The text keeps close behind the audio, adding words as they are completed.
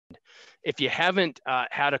If you haven't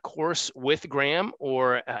had a course with Graham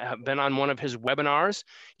or have been on one of his webinars,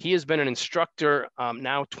 he has been an instructor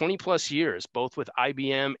now 20 plus years, both with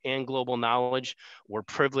IBM and Global Knowledge. We're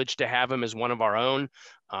privileged to have him as one of our own.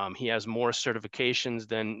 He has more certifications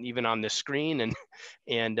than even on this screen,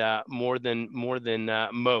 and more than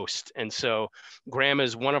most. And so Graham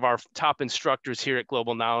is one of our top instructors here at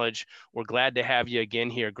Global Knowledge. We're glad to have you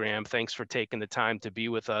again here, Graham. Thanks for taking the time to be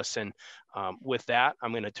with us. And with that,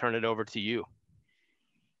 I'm going to turn it over to you.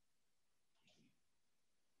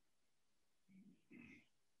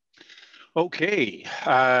 Okay,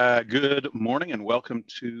 good morning and welcome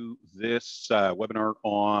to this webinar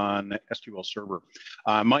on SQL Server.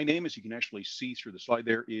 My name, as you can actually see through the slide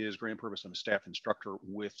there, is Graham Purvis. I'm a staff instructor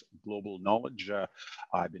with Global Knowledge.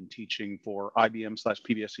 I've been teaching for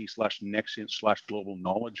IBM/PBSE/Nexient/Global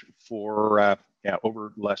Knowledge for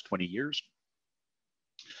over the last 20 years.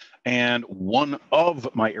 And one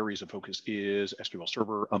of my areas of focus is SQL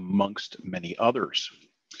Server, amongst many others.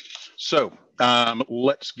 So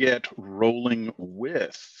let's get rolling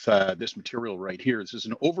with this material right here. This is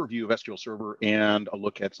an overview of SQL Server and a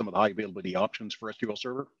look at some of the high availability options for SQL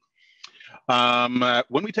Server.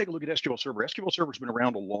 When we take a look at SQL Server has been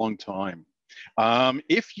around a long time.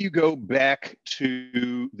 If you go back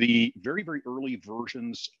to the very, very early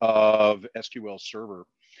versions of SQL Server,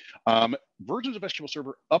 versions of SQL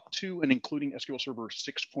Server up to and including SQL Server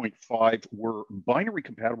 6.5 were binary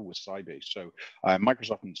compatible with Sybase. So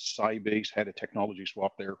Microsoft and Sybase had a technology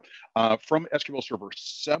swap there. From SQL Server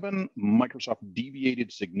 7, Microsoft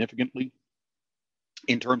deviated significantly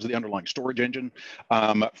in terms of the underlying storage engine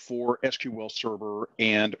for SQL Server,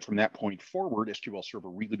 and from that point forward, SQL Server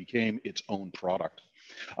really became its own product.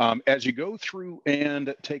 As you go through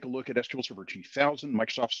and take a look at SQL Server 2000,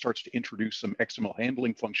 Microsoft starts to introduce some XML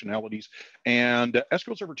handling functionalities, and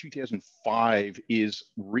SQL Server 2005 is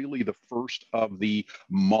really the first of the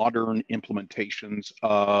modern implementations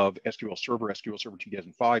of SQL Server. SQL Server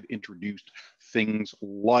 2005 introduced things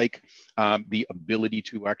like the ability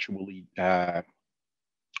to actually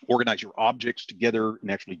organize your objects together and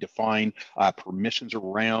actually define permissions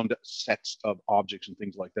around sets of objects and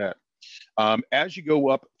things like that. As you go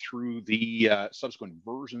up through the subsequent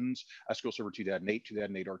versions, SQL Server 2008,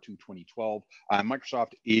 2008 R2, 2012,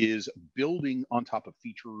 Microsoft is building on top of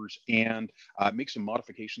features and make some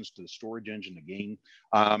modifications to the storage engine again.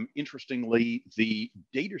 Interestingly, the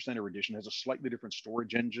Data Center Edition has a slightly different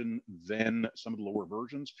storage engine than some of the lower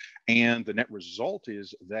versions, and the net result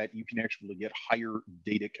is that you can actually get higher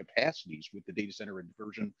data capacities with the Data Center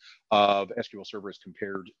version of SQL Server as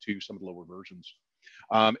compared to some of the lower versions.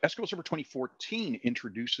 SQL Server 2014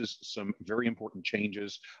 introduces some very important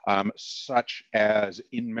changes, such as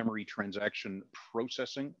in-memory transaction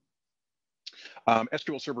processing.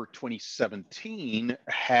 SQL Server 2017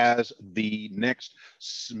 has the next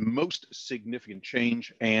most significant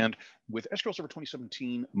change, and with SQL Server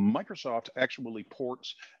 2017, Microsoft actually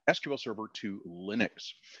ports SQL Server to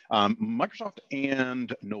Linux. Microsoft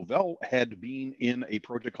and Novell had been in a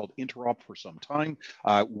project called Interop for some time,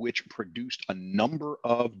 which produced a number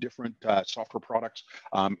of different software products,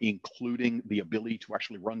 including the ability to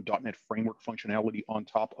actually run .NET Framework functionality on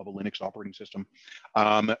top of a Linux operating system.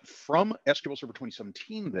 From SQL Server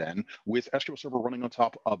 2017 then, with SQL Server running on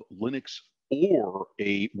top of Linux or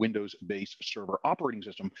a Windows-based server operating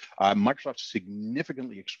system, Microsoft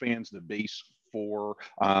significantly expands the base for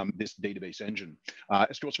this database engine.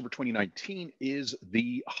 SQL Server 2019 is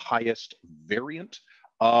the highest variant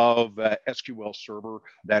of SQL Server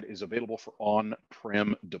that is available for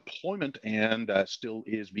on-prem deployment and still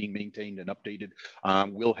is being maintained and updated.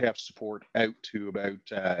 We'll have support out to about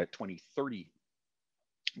 2030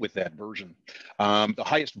 with that version. The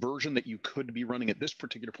highest version that you could be running at this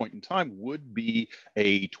particular point in time would be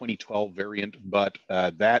a 2012 variant, but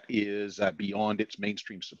that is beyond its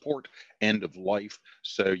mainstream support, end of life.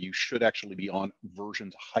 So you should actually be on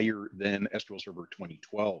versions higher than SQL Server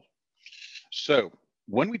 2012. So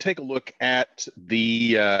when we take a look at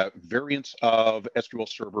the variants of SQL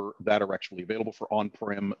Server that are actually available for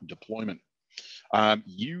on-prem deployment,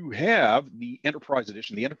 you have the Enterprise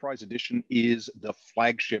Edition. The Enterprise Edition is the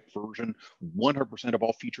flagship version. 100% of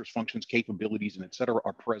all features, functions, capabilities, and et cetera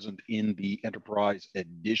are present in the Enterprise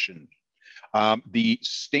Edition. The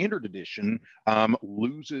Standard Edition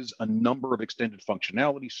loses a number of extended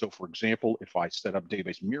functionality. So for example, if I set up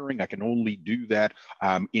database mirroring, I can only do that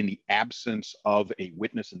in the absence of a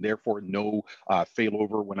witness, and therefore no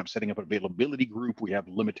failover. When I'm setting up an availability group, we have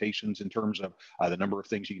limitations in terms of the number of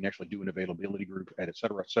things you can actually do in availability group, et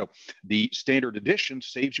cetera. So the Standard Edition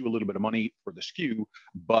saves you a little bit of money for the SKU,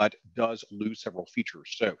 but does lose several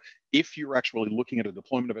features. So If you're actually looking at a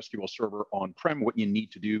deployment of SQL Server on-prem, what you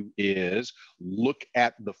need to do is look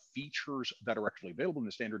at the features that are actually available in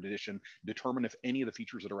the standard edition, determine if any of the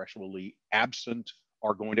features that are actually absent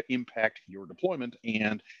are going to impact your deployment.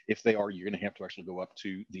 And if they are, you're going to have to actually go up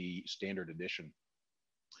to the standard edition.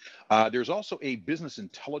 There's also a business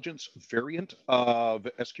intelligence variant of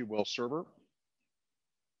SQL Server,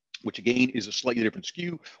 which again is a slightly different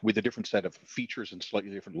SKU with a different set of features and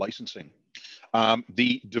slightly different licensing.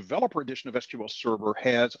 The developer edition of SQL Server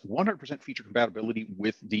has 100% feature compatibility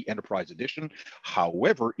with the Enterprise edition.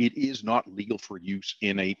 However, it is not legal for use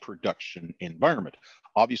in a production environment.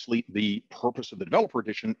 Obviously, the purpose of the developer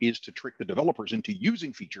edition is to trick the developers into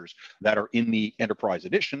using features that are in the Enterprise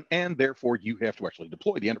edition, and therefore you have to actually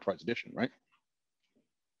deploy the Enterprise edition, right?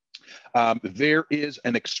 There is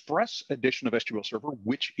an Express edition of SQL Server,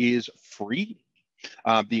 which is free.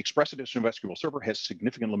 The Express edition of SQL Server has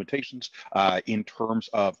significant limitations in terms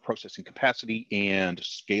of processing capacity and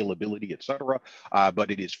scalability, et cetera,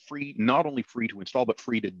 but it is free, not only free to install, but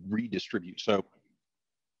free to redistribute. So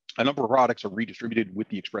a number of products are redistributed with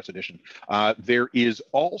the Express edition. There is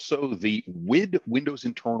also the WID Windows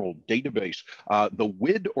Internal Database. The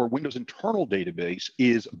WID or Windows Internal Database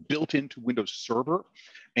is built into Windows Server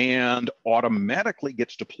and automatically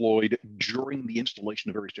gets deployed during the installation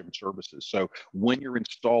of various different services. So when you're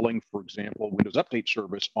installing, for example, Windows Update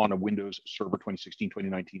Service on a Windows Server 2016,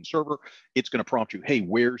 2019 server, it's going to prompt you, hey,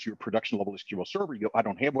 where's your production level SQL server? You go, I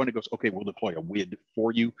don't have one. It goes, okay, we'll deploy a WID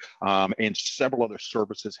for you. And several other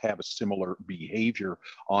services have a similar behavior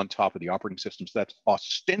on top of the operating systems. That's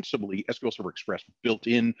ostensibly SQL Server Express built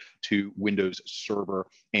in to Windows Server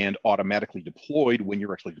and automatically deployed when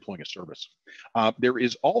you're actually deploying a service. There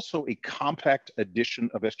is also a compact edition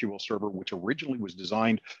of SQL Server, which originally was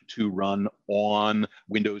designed to run on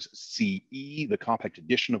Windows CE, the compact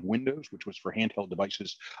edition of Windows, which was for handheld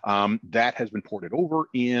devices. That has been ported over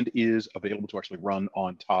and is available to actually run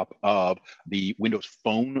on top of the Windows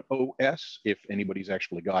Phone OS, if anybody's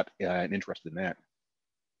actually got an interest in that.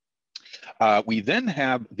 We then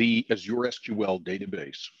have the Azure SQL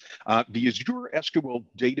database. The Azure SQL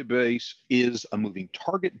database is a moving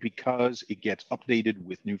target because it gets updated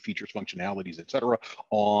with new features, functionalities, et cetera,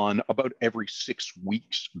 on about every 6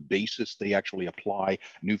 weeks basis. They actually apply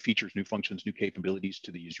new features, new functions, new capabilities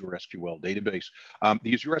to the Azure SQL database.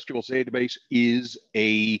 The Azure SQL database is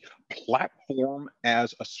a platform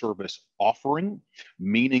as a service offering,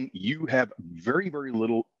 meaning you have very, very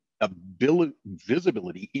little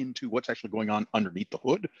visibility into what's actually going on underneath the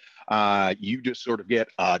hood. You just sort of get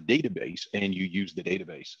a database and you use the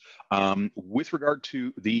database. With regard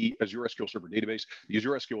to the Azure SQL Server database, the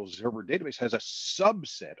Azure SQL Server database has a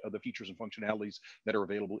subset of the features and functionalities that are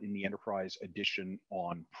available in the Enterprise Edition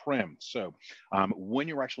on-prem. So when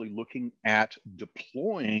you're actually looking at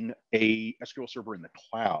deploying a SQL Server in the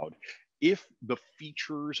cloud, if the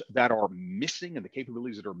features that are missing and the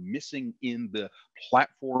capabilities that are missing in the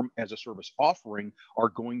platform as a service offering are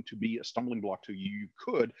going to be a stumbling block to you, you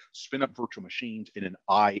could spin up virtual machines in an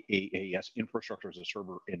IaaS, infrastructure as a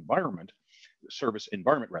server environment, service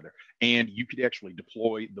environment rather, and you could actually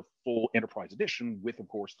deploy the full Enterprise Edition with, of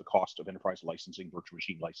course, the cost of enterprise licensing, virtual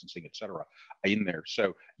machine licensing, et cetera, in there.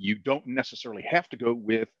 So you don't necessarily have to go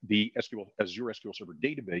with the Azure SQL Server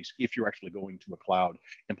database if you're actually going to a cloud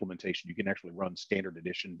implementation. You can actually run standard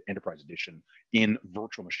edition, Enterprise Edition in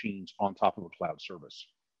virtual machines on top of a cloud service.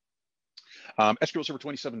 SQL Server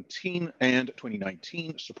 2017 and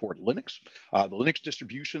 2019 support Linux. The Linux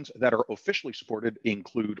distributions that are officially supported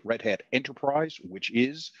include Red Hat Enterprise, which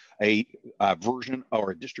is a version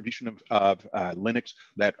or a distribution of Linux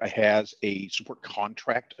that has a support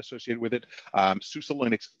contract associated with it. SUSE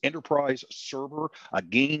Linux Enterprise Server,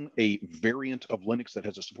 again, a variant of Linux that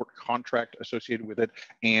has a support contract associated with it,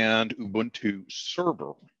 and Ubuntu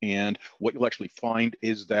Server. And what you'll actually find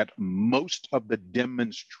is that most of the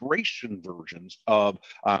demonstration versions of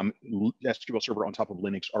SQL Server on top of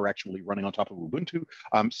Linux are actually running on top of Ubuntu,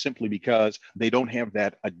 simply because they don't have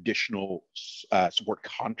that additional support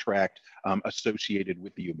contract associated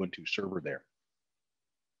with the Ubuntu server there.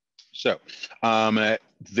 So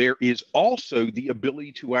there is also the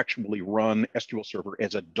ability to actually run SQL Server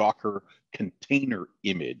as a Docker container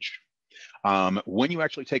image. When you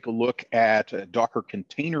actually take a look at Docker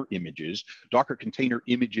container images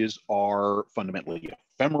are fundamentally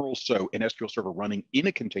ephemeral. So an SQL Server running in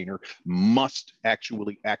a container must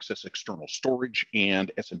actually access external storage,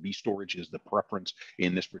 and SMB storage is the preference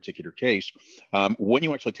in this particular case. When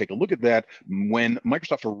you actually take a look at that, when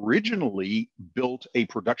Microsoft originally built a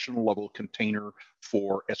production level container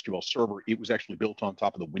for SQL Server, it was actually built on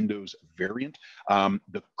top of the Windows variant.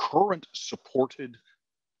 The current supported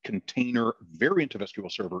container variant of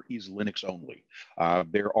SQL Server is Linux only.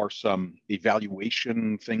 There are some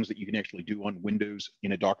evaluation things that you can actually do on Windows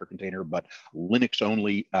in a Docker container, but Linux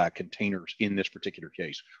only containers in this particular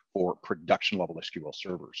case for production level SQL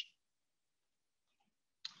servers.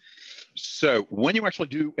 So when you actually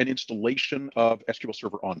do an installation of SQL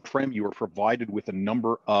Server on-prem, you are provided with a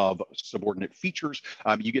number of subordinate features.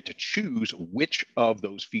 You get to choose which of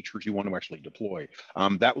those features you want to actually deploy.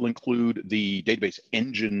 That will include the database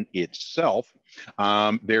engine itself.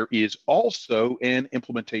 There is also an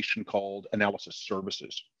implementation called Analysis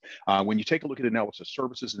Services. When you take a look at Analysis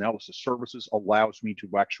Services allows me to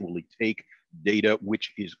actually take data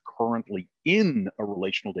which is currently in a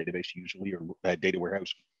relational database, usually, or a data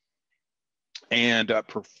warehouse, and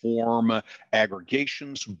perform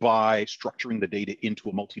aggregations by structuring the data into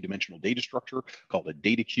a multidimensional data structure called a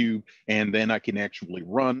data cube. And then I can actually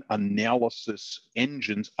run analysis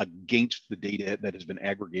engines against the data that has been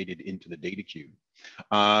aggregated into the data cube.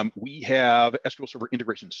 We have SQL Server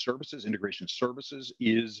Integration Services. Integration Services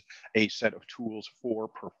is a set of tools for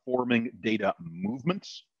performing data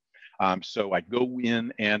movements. So I go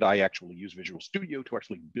in and I actually use Visual Studio to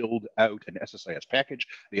actually build out an SSIS package.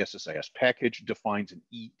 The SSIS package defines an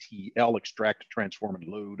ETL, extract, transform, and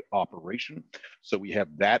load operation. So we have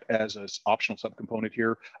that as an optional subcomponent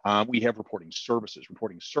here. We have Reporting Services.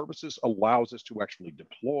 Reporting Services allows us to actually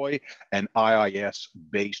deploy an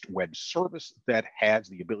IIS-based web service that has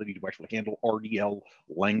the ability to actually handle RDL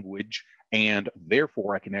language, and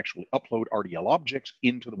therefore I can actually upload RDL objects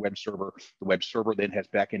into the web server. The web server then has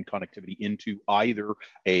backend connectivity into either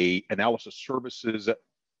a analysis services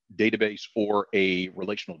database or a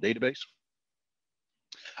relational database.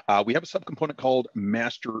 We have a subcomponent called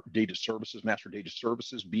Master Data Services. Master Data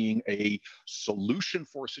Services being a solution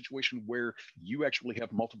for a situation where you actually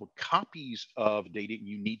have multiple copies of data.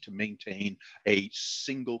 You need to maintain a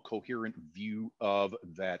single coherent view of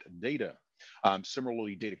that data.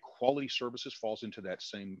 Similarly, data quality services falls into that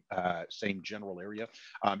same general area.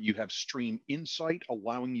 You have Stream Insight,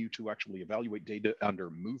 allowing you to actually evaluate data under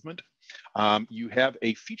movement. You have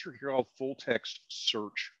a feature here called full text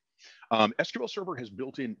search. SQL Server has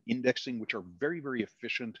built-in indexing, which are very, very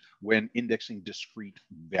efficient when indexing discrete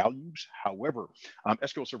values. However,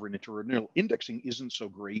 SQL Server internal indexing isn't so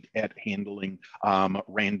great at handling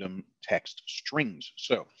random text strings.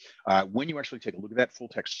 So when you actually take a look at that, full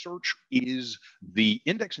text search is the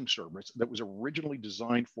indexing service that was originally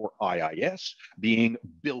designed for IIS being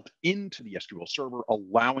built into the SQL Server,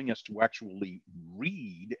 allowing us to actually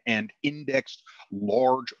read and index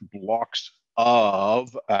large blocks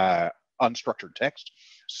of unstructured text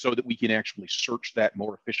so that we can actually search that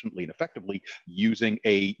more efficiently and effectively using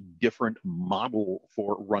a different model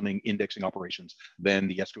for running indexing operations than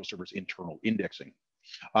the SQL Server's internal indexing.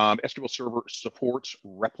 SQL Server supports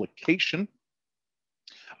replication,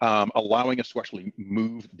 allowing us to actually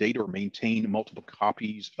move data or maintain multiple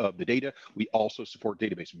copies of the data. We also support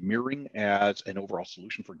database mirroring as an overall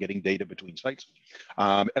solution for getting data between sites.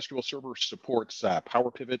 SQL Server supports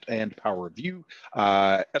Power Pivot and Power View.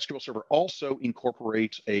 SQL Server also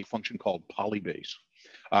incorporates a function called Polybase.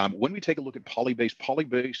 When we take a look at Polybase,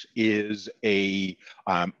 Polybase is a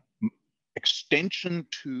extension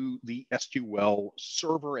to the SQL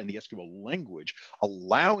Server and the SQL language,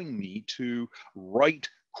 allowing me to write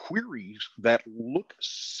queries that look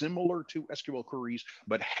similar to SQL queries,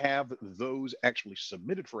 but have those actually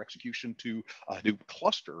submitted for execution to a Hadoop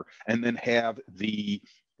cluster, and then have the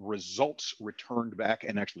results returned back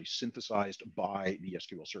and actually synthesized by the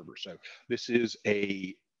SQL Server. So this is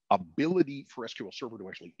a ability for SQL Server to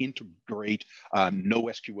actually integrate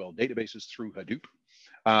NoSQL databases through Hadoop.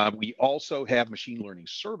 We also have machine learning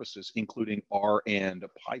services, including R and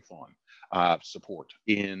Python support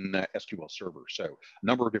in SQL Server. So a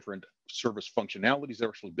number of different service functionalities that are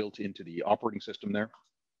actually built into the operating system there.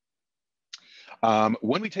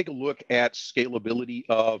 When we take a look at scalability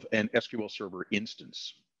of an SQL Server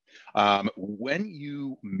instance, when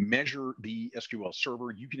you measure the SQL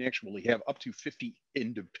Server, you can actually have up to 50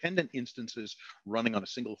 independent instances running on a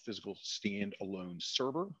single physical standalone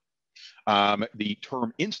server. The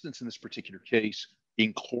term instance in this particular case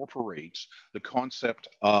incorporates the concept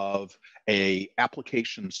of an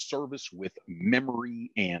application service with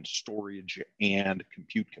memory and storage and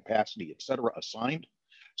compute capacity, et cetera, assigned.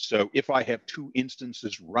 So if I have two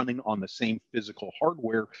instances running on the same physical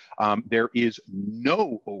hardware, there is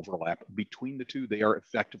no overlap between the two. They are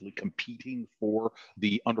effectively competing for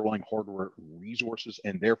the underlying hardware resources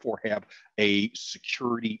and therefore have a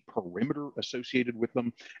security perimeter associated with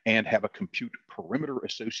them and have a compute perimeter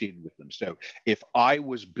associated with them. So if I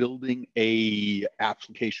was building a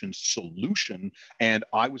application solution and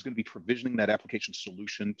I was going to be provisioning that application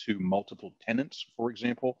solution to multiple tenants, for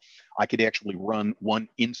example, I could actually run one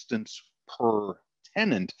instance per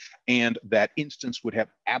tenant, and that instance would have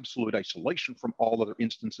absolute isolation from all other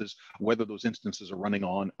instances. Whether those instances are running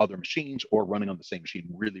on other machines or running on the same machine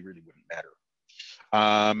really wouldn't matter.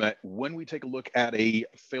 When we take a look at a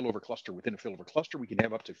failover cluster, within a failover cluster, we can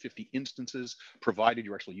have up to 50 instances, provided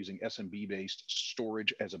you're actually using SMB-based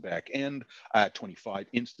storage as a back end, 25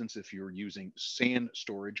 instances if you're using SAN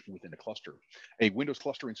storage within a cluster. A Windows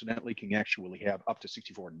cluster, incidentally, can actually have up to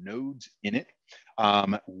 64 nodes in it.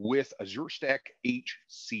 With Azure Stack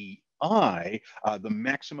HCI, the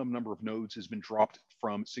maximum number of nodes has been dropped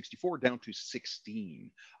from 64 down to 16.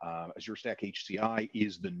 Azure Stack HCI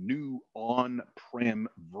is the new on-prem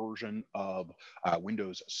version of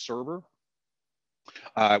Windows Server.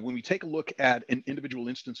 When we take a look at an individual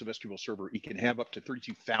instance of SQL Server, it can have up to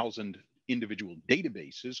 32,000 individual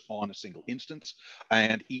databases on a single instance,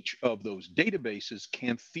 and each of those databases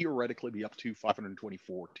can theoretically be up to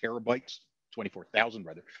 524 terabytes. 24,000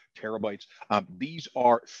 rather terabytes. These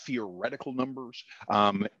are theoretical numbers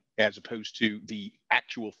as opposed to the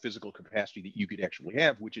actual physical capacity that you could actually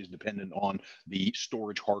have, which is dependent on the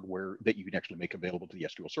storage hardware that you can actually make available to the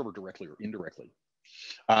SQL Server directly or indirectly.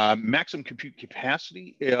 Maximum compute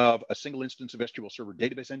capacity of a single instance of SQL Server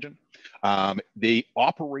database engine. The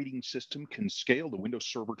operating system can scale. The Windows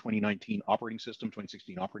Server 2019 operating system,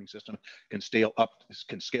 2016 operating system can scale up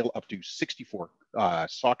to 64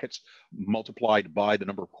 sockets multiplied by the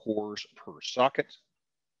number of cores per socket.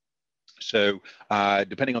 So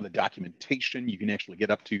depending on the documentation, you can actually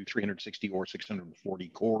get up to 360 or 640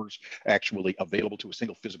 cores actually available to a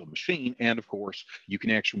single physical machine. And of course, you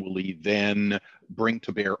can actually then bring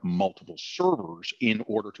to bear multiple servers in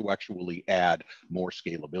order to actually add more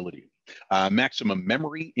scalability. Maximum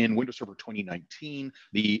memory in Windows Server 2019,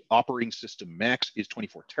 the operating system max is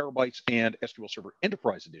 24 terabytes, and SQL Server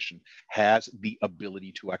Enterprise Edition has the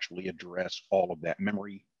ability to actually address all of that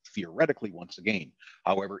memory theoretically once again.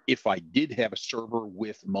 However, if I did have a server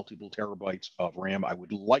with multiple terabytes of RAM, I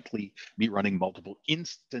would likely be running multiple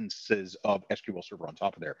instances of SQL Server on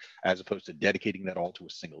top of there, as opposed to dedicating that all to a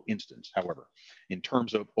single instance. However, in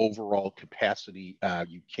terms of overall capacity,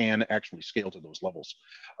 you can actually scale to those levels.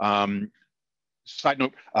 Side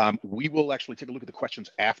note, we will actually take a look at the questions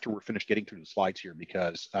after we're finished getting through the slides here,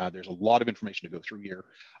 because there's a lot of information to go through here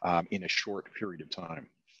in a short period of time.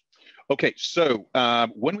 Okay, so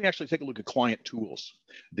when we actually take a look at client tools,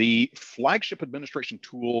 the flagship administration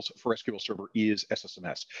tools for SQL Server is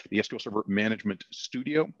SSMS, the SQL Server Management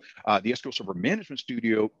Studio. The SQL Server Management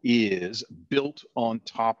Studio is built on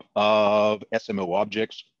top of SMO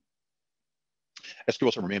objects,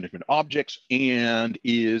 SQL Server Management Objects, and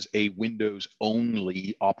is a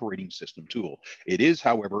Windows-only operating system tool. It is,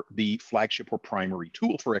 however, the flagship or primary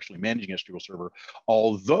tool for actually managing SQL Server.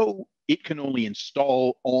 Although it can only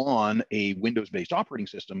install on a Windows-based operating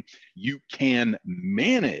system, you can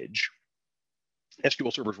manage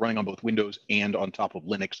SQL servers running on both Windows and on top of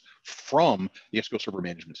Linux from the SQL Server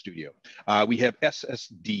Management Studio. We have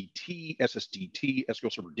SSDT,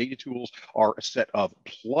 SQL Server Data Tools are a set of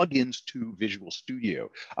plugins to Visual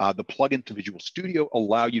Studio. The plugin to Visual Studio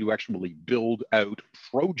allow you to actually build out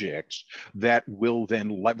projects that will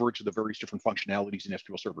then leverage the various different functionalities in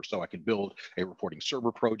SQL Server. So I can build a reporting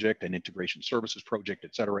server project, an integration services project,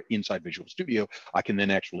 etc. inside Visual Studio. I can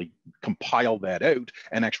then actually compile that out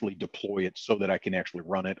and actually deploy it so that I can actually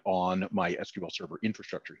run it on my SQL Server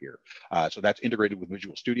infrastructure here. So that's integrated with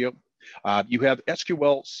Visual Studio. You have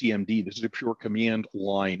SQL CMD. This is a pure command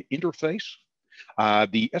line interface.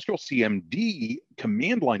 The SQL CMD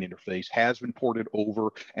command line interface has been ported over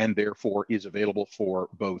and therefore is available for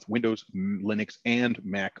both Windows, Linux, and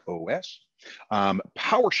Mac OS.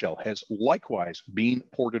 PowerShell has likewise been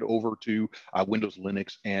ported over to Windows,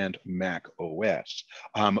 Linux, and Mac OS.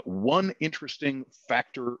 One interesting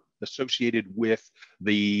factor associated with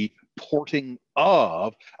the porting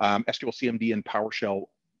of SQL CMD and PowerShell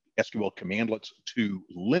SQL commandlets to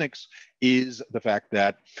Linux is the fact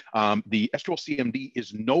that the SQL CMD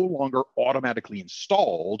is no longer automatically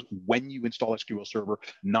installed when you install SQL Server.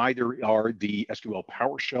 Neither are the SQL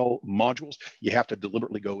PowerShell modules. You have to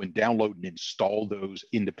deliberately go and download and install those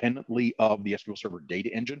independently of the SQL Server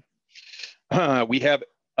data engine. We have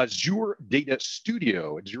Azure Data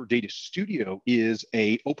Studio. Azure Data Studio is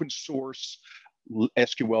a open source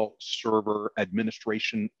SQL Server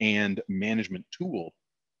administration and management tool.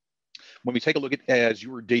 When we take a look at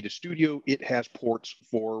Azure Data Studio, it has ports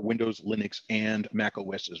for Windows, Linux, and Mac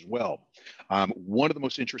OS as well. One of the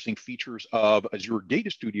most interesting features of Azure Data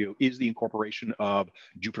Studio is the incorporation of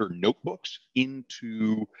Jupyter notebooks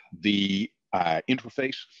into the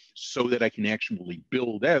interface, so that I can actually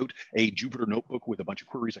build out a Jupyter notebook with a bunch of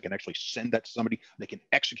queries. I can actually send that to somebody. They can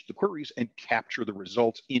execute the queries and capture the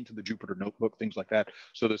results into the Jupyter notebook, things like that.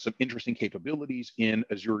 So there's some interesting capabilities in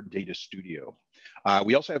Azure Data Studio.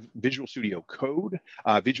 We also have Visual Studio Code.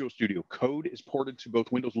 Visual Studio Code is ported to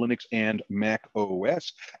both Windows, Linux, and Mac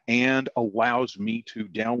OS, and allows me to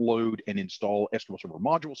download and install SQL Server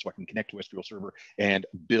modules, so I can connect to SQL Server and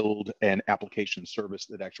build an application service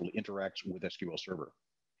that actually interacts with SQL Server.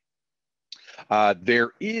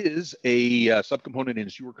 There is a subcomponent in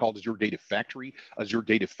Azure called Azure Data Factory. Azure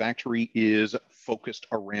Data Factory is focused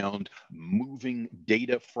around moving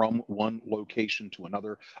data from one location to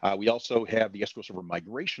another. We also have the SQL Server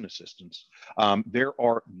Migration Assistants. There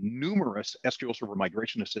are numerous SQL Server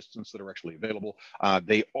Migration Assistants that are actually available.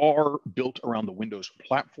 They are built around the Windows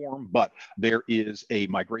platform, but there is a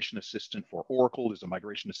migration assistant for Oracle. There's a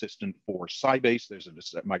migration assistant for Sybase. There's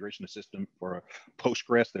a migration assistant for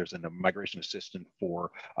Postgres. There's a migration assistant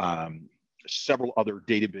for several other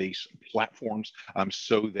database platforms,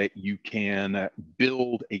 so that you can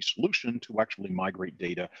build a solution to actually migrate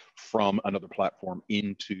data from another platform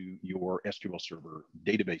into your SQL Server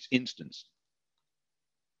database instance.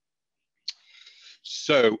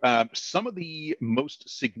 So some of the most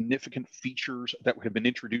significant features that have been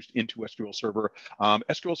introduced into SQL Server,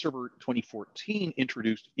 SQL Server 2014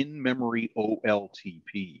 introduced in-memory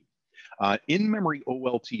OLTP. In-memory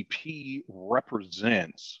OLTP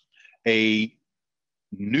represents a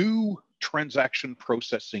new transaction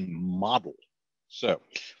processing model. So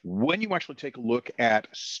when you actually take a look at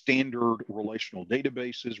standard relational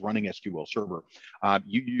databases running SQL Server,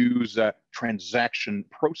 you use transaction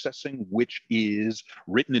processing, which is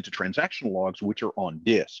written into transaction logs, which are on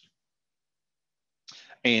disk,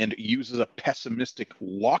 and uses a pessimistic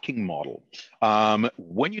locking model.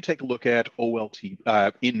 When you take a look at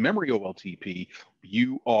in-memory OLTP,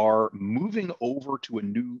 you are moving over to a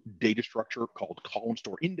new data structure called column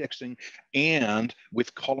store indexing. And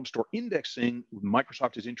with column store indexing,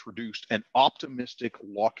 Microsoft has introduced an optimistic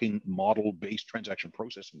locking model-based transaction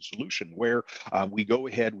processing solution, where we go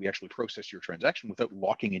ahead, we actually process your transaction without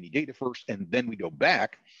locking any data first, and then we go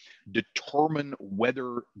back, determine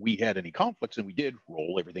whether we had any conflicts, and we did,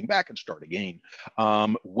 roll everything back and start again.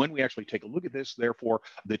 When we actually take a look at this, therefore,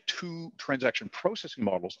 the two transaction processing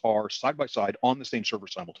models are side by side on the same server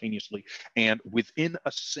simultaneously, and within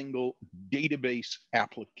a single database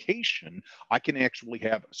application, I can actually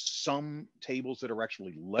have some tables that are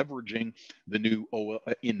actually leveraging the new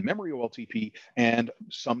in-memory OLTP, and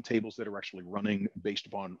some tables that are actually running based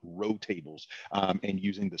upon row tables and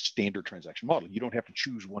using the standard transaction model. You don't have to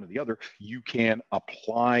choose one or the other. You can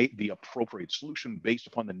apply the appropriate solution based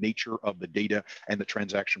upon the nature of the data and the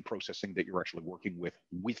transaction processing that you're actually working with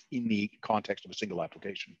within the context of a single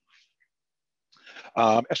application.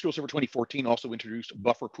 SQL Server 2014 also introduced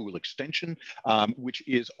buffer pool extension, which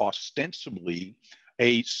is ostensibly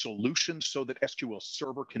a solution so that SQL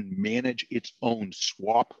Server can manage its own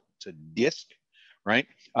swap to disk, right?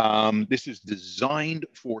 This is designed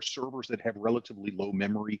for servers that have relatively low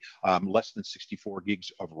memory, less than 64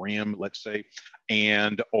 gigs of RAM, let's say,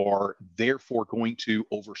 and are therefore going to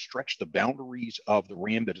overstretch the boundaries of the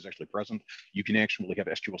RAM that is actually present. You can actually have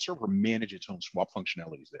SQL Server manage its own swap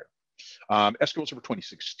functionalities there. SQL Server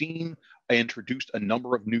 2016 introduced a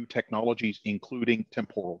number of new technologies, including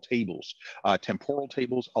temporal tables. Temporal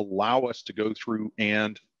tables allow us to go through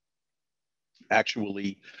and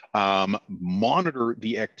actually monitor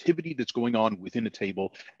the activity that's going on within a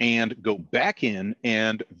table and go back in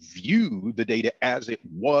and view the data as it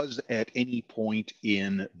was at any point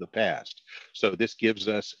in the past. So this gives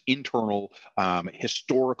us internal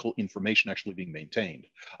historical information actually being maintained.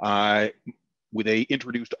 They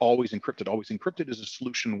introduced Always Encrypted. Always Encrypted is a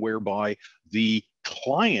solution whereby the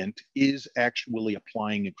client is actually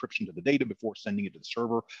applying encryption to the data before sending it to the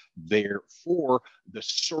server. Therefore, the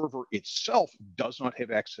server itself does not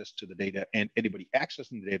have access to the data, and anybody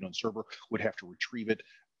accessing the data on the server would have to retrieve it,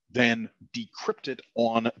 then decrypt it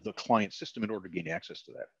on the client system in order to gain access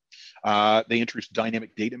to that. They introduced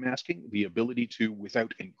dynamic data masking, the ability to,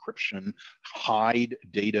 without encryption, hide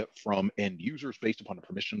data from end users based upon a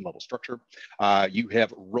permission level structure. You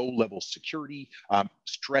have row level security,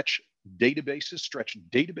 stretch databases, stretched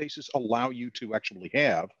databases allow you to actually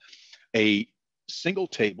have a single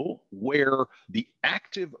table where the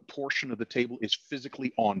active portion of the table is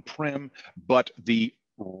physically on-prem, but the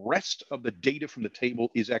rest of the data from the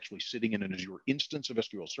table is actually sitting in an Azure instance of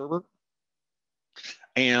SQL Server.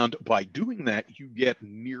 And by doing that, you get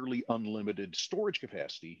nearly unlimited storage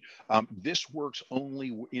capacity. This works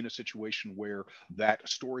only in a situation where that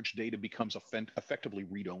storage data becomes effectively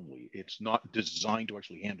read-only. It's not designed to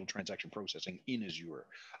actually handle transaction processing in Azure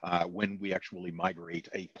when we actually migrate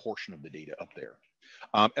a portion of the data up there.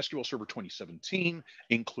 SQL Server 2017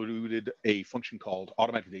 included a function called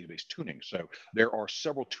automatic database tuning. So there are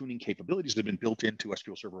several tuning capabilities that have been built into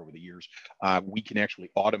SQL Server over the years. We can actually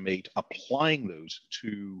automate applying those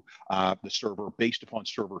to the server based upon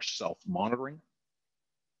server self-monitoring.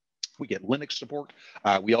 We get Linux support.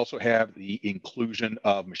 We also have the inclusion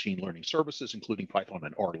of machine learning services, including Python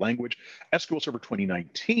and R language. SQL Server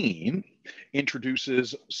 2019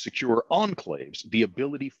 introduces secure enclaves, the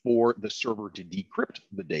ability for the server to decrypt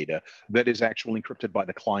the data that is actually encrypted by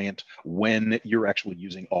the client when you're actually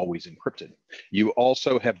using always encrypted. You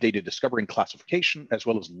also have data discovery and classification, as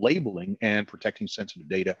well as labeling and protecting sensitive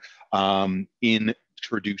data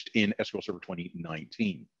introduced in SQL Server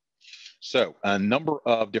 2019. So a number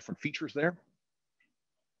of different features there.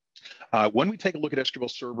 When we take a look at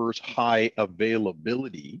SQL Server's high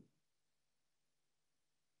availability,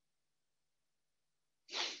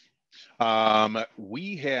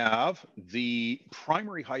 we have the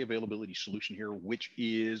primary high availability solution here, which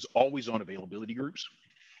is always on availability groups.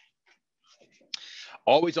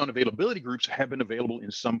 Always on availability groups have been available in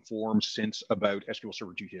some form since about SQL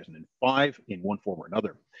Server 2005 in one form or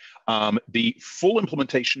another. The full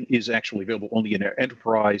implementation is actually available only in our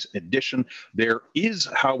Enterprise Edition. There is,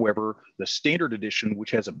 however, the Standard Edition, which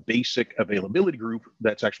has a basic availability group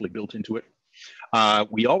that's actually built into it.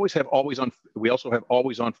 We also have always on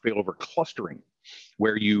failover clustering,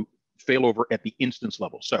 where you failover at the instance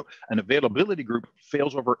level. So an availability group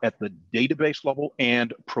fails over at the database level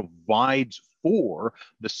and provides for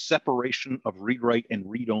the separation of read-write and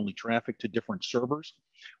read-only traffic to different servers,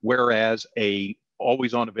 whereas a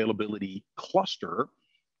always-on availability cluster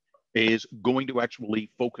is going to actually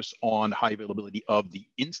focus on high availability of the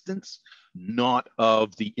instance, not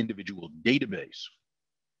of the individual database.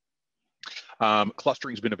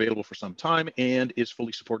 Clustering has been available for some time and is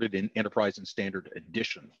fully supported in Enterprise and Standard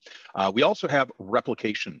Edition. We also have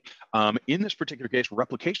replication. In this particular case,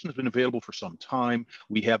 replication has been available for some time.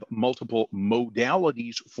 We have multiple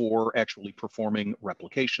modalities for actually performing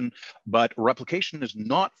replication, but replication is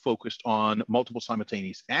not focused on multiple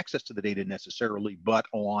simultaneous access to the data necessarily, but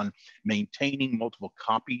on maintaining multiple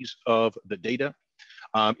copies of the data.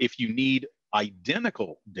 If you need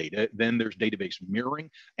identical data, then there's database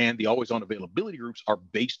mirroring, and the always-on availability groups are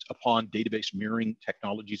based upon database mirroring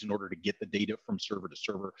technologies in order to get the data from server to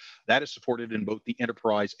server. That is supported in both the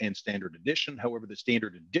Enterprise and Standard Edition. However, the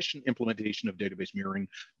Standard Edition implementation of database mirroring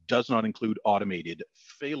does not include automated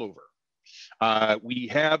failover. We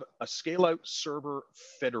have a scale-out server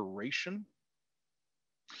federation.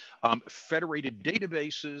 Federated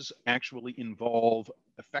databases actually involve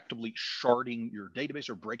effectively sharding your database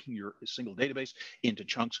or breaking your single database into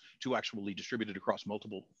chunks to actually distribute it across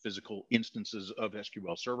multiple physical instances of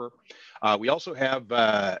SQL Server. We also have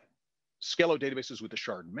scale-out databases with a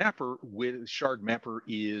shard mapper. With shard mapper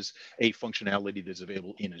is a functionality that's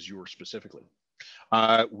available in Azure specifically.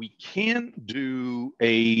 We can do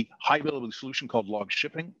a high availability solution called log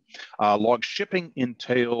shipping. Log shipping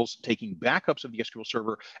entails taking backups of the SQL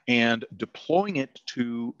Server and deploying it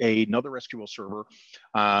to another SQL Server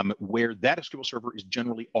where that SQL Server is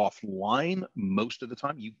generally offline most of the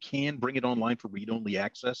time. You can bring it online for read-only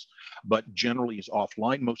access, but generally is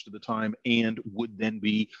offline most of the time and would then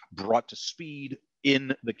be brought to speed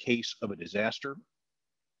in the case of a disaster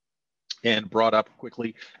and brought up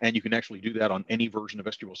quickly, and you can actually do that on any version of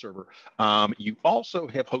SQL Server. You also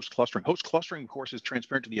have host clustering. Host clustering, of course, is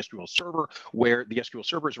transparent to the SQL Server, where the SQL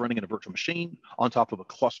Server is running in a virtual machine on top of a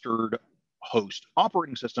clustered host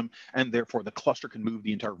operating system, and therefore the cluster can move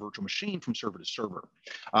the entire virtual machine from server to server.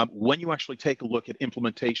 When you actually take a look at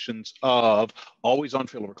implementations of always-on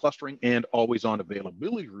failover clustering and always-on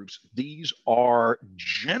availability groups, these are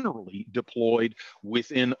generally deployed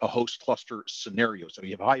within a host cluster scenario. So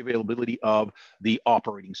you have high availability of the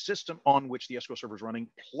operating system on which the SQL Server is running,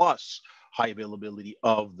 plus high availability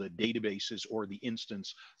of the databases or the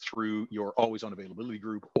instance through your always-on availability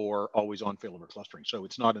group or always-on failover clustering. So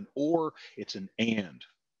it's not an or, it's an and.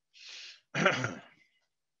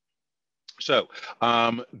 So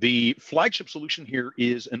the flagship solution here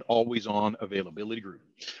is an always-on availability group.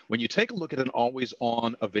 When you take a look at an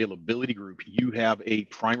always-on availability group, you have a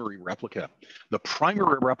primary replica. The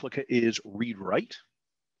primary replica is read-write.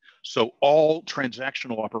 So all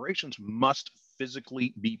transactional operations must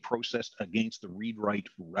physically be processed against the read-write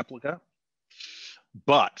replica.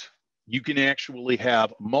 But you can actually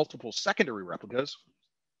have multiple secondary replicas.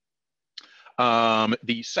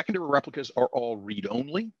 The secondary replicas are all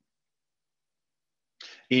read-only.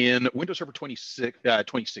 In Windows Server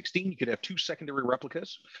 2016, you could have 2 secondary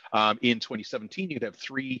replicas. In 2017, you could have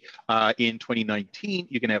 3. In 2019,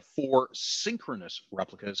 you can have 4 synchronous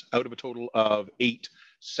replicas out of a total of 8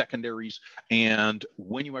 secondaries. And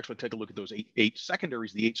when you actually take a look at those eight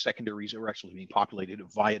secondaries, the 8 secondaries are actually being populated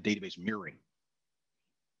via database mirroring.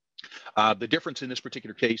 The difference in this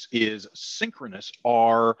particular case is synchronous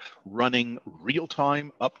are running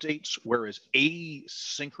real-time updates, whereas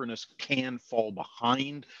asynchronous can fall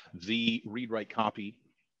behind the read-write copy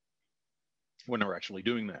when they're actually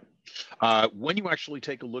doing that. When you actually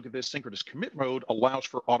take a look at this, synchronous commit mode allows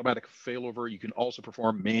for automatic failover. You can also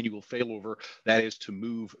perform manual failover, that is to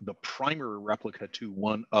move the primary replica to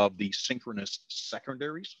one of the synchronous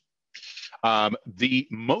secondaries. The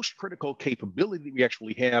most critical capability that we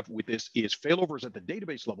actually have with this is failovers at the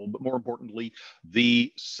database level, but more importantly,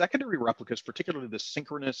 the secondary replicas, particularly the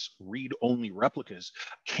synchronous read-only replicas,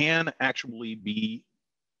 can actually be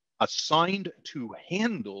assigned to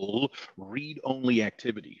handle read-only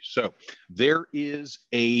activity. So there is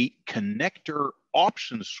a connector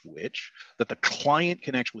option switch that the client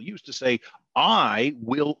can actually use to say, I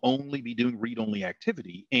will only be doing read-only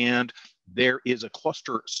activity. And there is a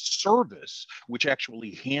cluster service which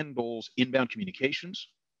actually handles inbound communications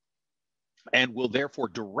and will therefore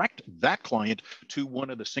direct that client to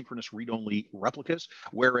one of the synchronous read-only replicas,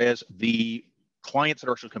 whereas the clients that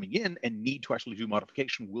are actually coming in and need to actually do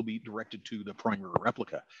modification will be directed to the primary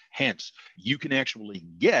replica. Hence, you can actually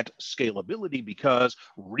get scalability because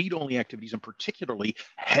read-only activities, and particularly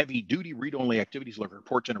heavy-duty read-only activities like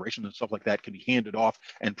report generation and stuff like that, can be handed off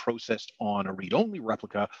and processed on a read-only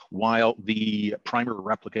replica, while the primary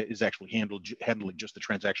replica is actually handling just the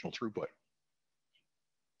transactional throughput.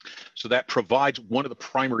 So that provides one of the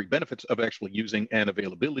primary benefits of actually using an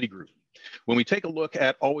availability group. When we take a look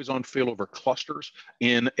at always-on failover clusters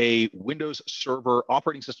in a Windows Server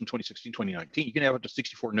operating system 2016-2019, you can have up to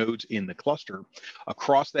 64 nodes in the cluster.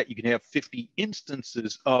 Across that, you can have 50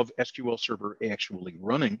 instances of SQL Server actually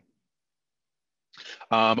running.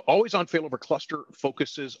 Always-on failover cluster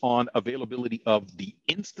focuses on availability of the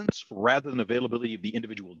instance rather than availability of the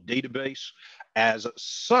individual database. As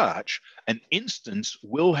such, an instance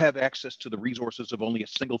will have access to the resources of only a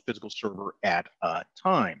single physical server at a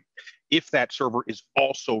time. If that server is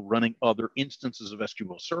also running other instances of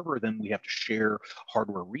SQL Server, then we have to share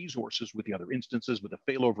hardware resources with the other instances, but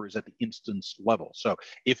the failover is at the instance level. So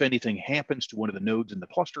if anything happens to one of the nodes in the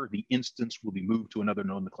cluster, the instance will be moved to another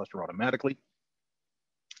node in the cluster automatically.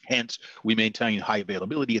 Hence, we maintain high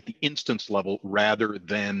availability at the instance level rather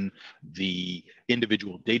than the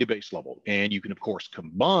individual database level. And you can, of course,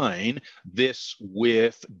 combine this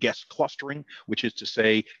with guest clustering, which is to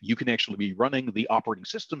say you can actually be running the operating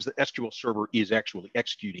systems that SQL Server is actually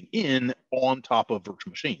executing in on top of virtual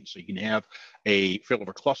machines. So you can have a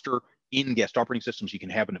failover cluster in guest operating systems, you can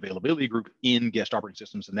have an availability group in guest operating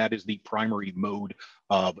systems, and that is the primary mode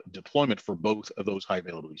of deployment for both of those high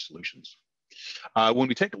availability solutions. When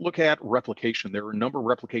we take a look at replication, there are a number of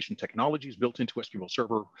replication technologies built into SQL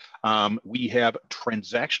Server. We have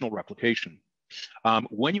transactional replication.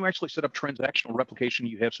 When you actually set up transactional replication,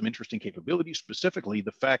 you have some interesting capabilities, specifically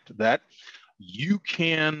the fact that you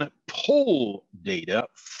can pull data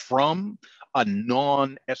from a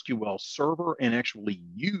non-SQL server and actually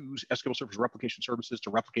use SQL Server's replication services to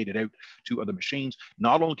replicate it out to other machines.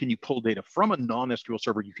 Not only can you pull data from a non-SQL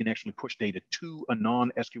server, you can actually push data to a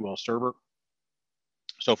non-SQL server.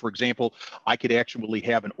 So for example, I could actually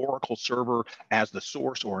have an Oracle server as the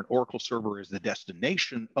source or an Oracle server as the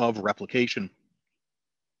destination of replication.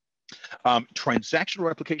 Transactional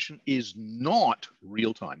replication is not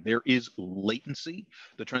real-time. There is latency.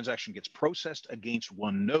 The transaction gets processed against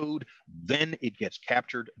one node, then it gets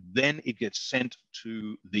captured, then it gets sent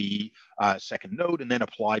to the second node and then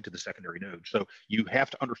applied to the secondary node. So you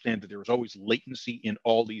have to understand that there is always latency in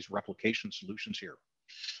all these replication solutions here.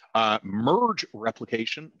 Merge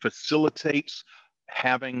replication facilitates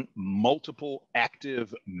having multiple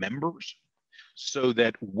active members so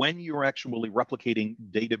that when you're actually replicating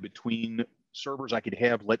data between servers. I could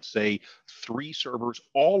have, let's say, 3 servers,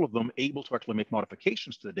 all of them able to actually make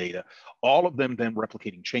modifications to the data, all of them then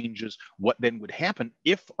replicating changes. What then would happen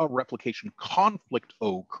if a replication conflict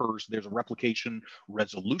occurs? There's a replication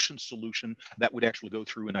resolution solution that would actually go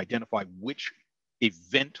through and identify which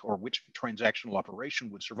event or which transactional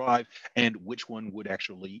operation would survive and which one would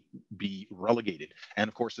actually be relegated. And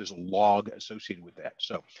of course, there's a log associated with that.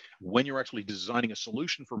 So when you're actually designing a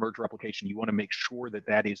solution for merge replication, you want to make sure that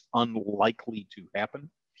that is unlikely to happen.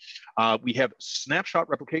 We have snapshot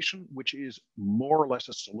replication, which is more or less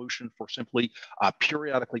a solution for simply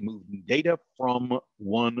periodically moving data from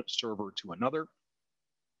one server to another.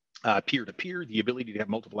 Peer-to-peer, the ability to have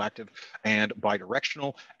multiple active and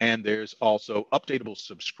bidirectional. And there's also updatable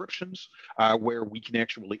subscriptions where we can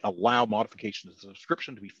actually allow modifications of the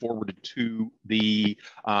subscription to be forwarded to the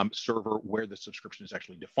server where the subscription is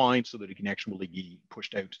actually defined so that it can actually be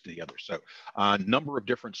pushed out to the other. So a number of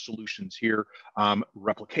different solutions here.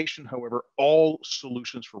 Replication, however, all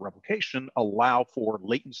solutions for replication allow for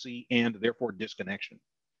latency and therefore disconnection.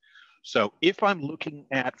 So if I'm looking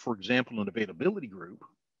at, for example, an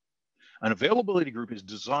availability group is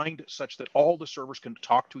designed such that all the servers can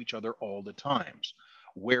talk to each other all the times.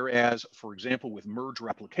 Whereas, for example, with merge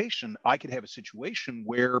replication, I could have a situation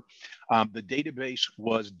where the database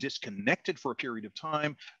was disconnected for a period of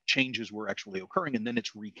time, changes were actually occurring, and then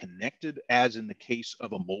it's reconnected, as in the case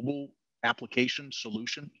of a mobile application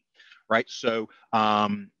solution, right? So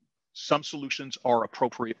some solutions are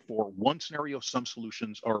appropriate for one scenario, some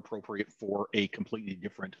solutions are appropriate for a completely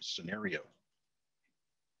different scenario.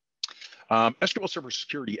 SQL Server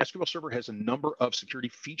security. SQL Server has a number of security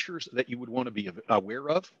features that you would want to be aware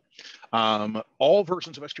of. All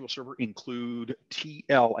versions of SQL Server include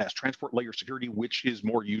TLS, Transport Layer Security, which is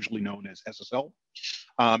more usually known as SSL.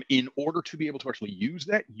 In order to be able to actually use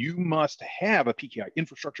that, you must have a PKI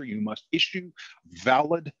infrastructure. You must issue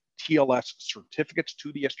valid TLS certificates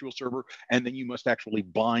to the SQL Server, and then you must actually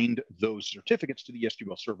bind those certificates to the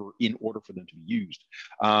SQL Server in order for them to be used.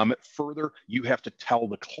 Further, you have to tell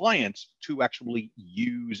the clients to actually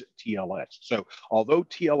use TLS. So although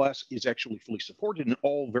TLS is actually fully supported in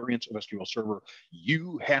all variants of SQL Server,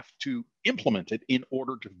 you have to implement it in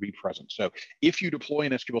order to be present. So if you deploy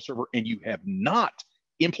an SQL Server and you have not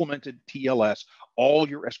implemented TLS, all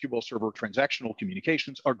your SQL Server transactional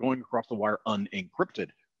communications are going across the wire unencrypted,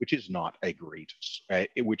 which is not a great,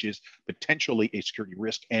 which is potentially a security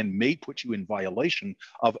risk and may put you in violation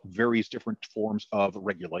of various different forms of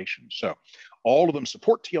regulation. So all of them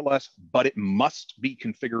support TLS, but it must be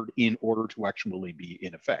configured in order to actually be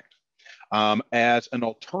in effect. As an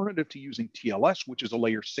alternative to using TLS, which is a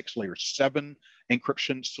layer 6, layer 7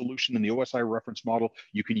 encryption solution in the OSI reference model,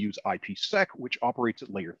 you can use IPsec, which operates at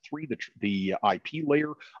layer 3, the IP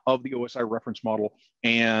layer of the OSI reference model.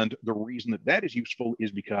 And the reason that that is useful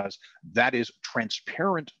is because that is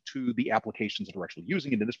transparent to the applications that are actually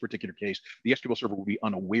using it. In this particular case, the SQL Server will be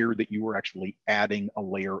unaware that you are actually adding a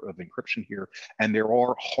layer of encryption here. And there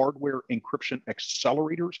are hardware encryption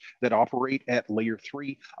accelerators that operate at layer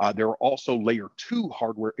 3. There are also layer 2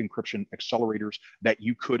 hardware encryption accelerators that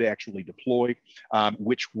you could actually deploy,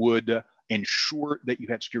 which would ensure that you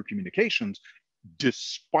had secure communications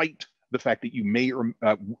despite the fact that you may, or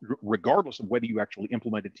regardless of whether you actually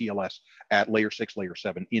implemented TLS at layer 6, layer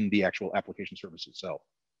 7 in the actual application service itself.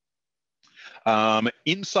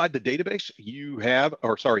 Inside the database, you have,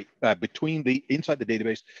 between the inside the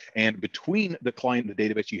database and between the client and the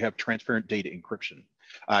database, you have transparent data encryption.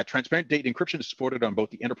 Transparent data encryption is supported on both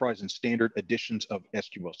the enterprise and standard editions of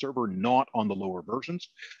SQL Server, not on the lower versions.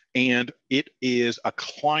 And it is a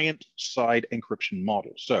client-side encryption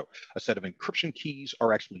model. So a set of encryption keys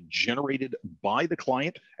are actually generated by the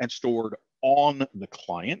client and stored on the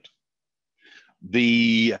client.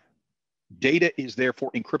 The data is therefore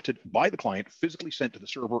encrypted by the client, physically sent to the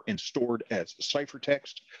server, and stored as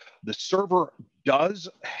ciphertext. The server does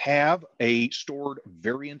have a stored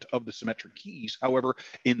variant of the symmetric keys. However,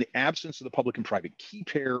 in the absence of the public and private key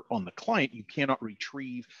pair on the client, you cannot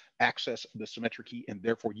retrieve, access the symmetric key, and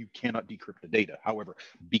therefore you cannot decrypt the data. However,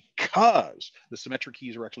 because the symmetric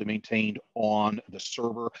keys are actually maintained on the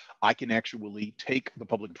server, I can actually take the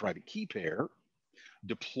public and private key pair,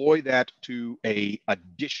 deploy that to an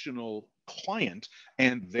additional client,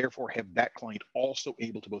 and therefore have that client also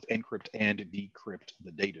able to both encrypt and decrypt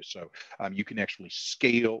the data. So you can actually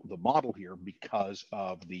scale the model here because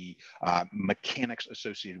of the mechanics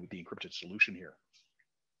associated with the encrypted solution here.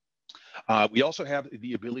 We also have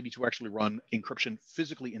the ability to actually run encryption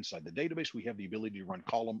physically inside the database. We have the ability to run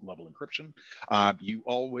column level encryption. You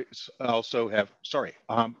always also have,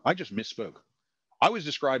 I just misspoke. I was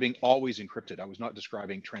describing always encrypted. I was not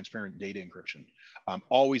describing transparent data encryption.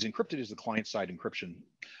 Always encrypted is the client-side encryption.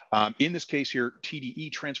 In this case here,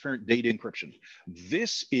 TDE, transparent data encryption.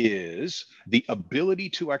 This is the ability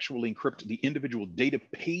to actually encrypt the individual data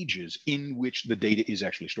pages in which the data is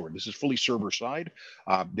actually stored. This is fully server-side.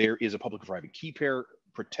 There is a public private key pair,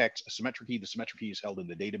 protects a symmetric key. The symmetric key is held in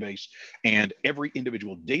the database, and every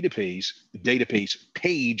individual database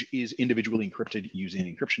page is individually encrypted using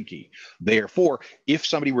an encryption key. Therefore, if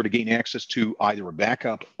somebody were to gain access to either a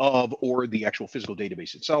backup of or the actual physical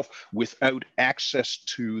database itself without access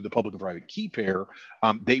to the public and private key pair,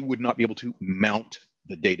 they would not be able to mount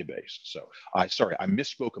the database. So, sorry, I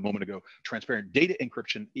misspoke a moment ago. Transparent data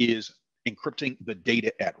encryption is encrypting the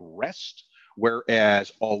data at rest,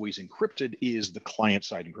 whereas always encrypted is the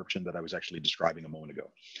client-side encryption that I was actually describing a moment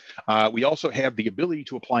ago. We also have the ability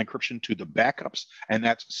to apply encryption to the backups, and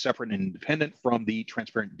that's separate and independent from the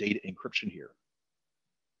transparent data encryption here.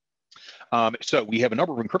 So we have a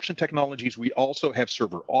number of encryption technologies. We also have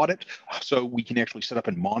server audit, so we can actually set up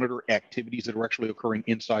and monitor activities that are actually occurring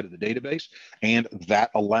inside of the database, and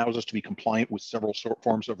that allows us to be compliant with several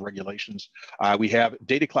forms of regulations. We have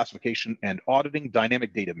data classification and auditing,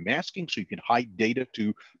 dynamic data masking, so you can hide data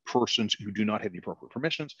to persons who do not have the appropriate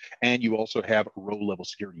permissions, and you also have row-level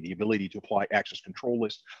security, the ability to apply access control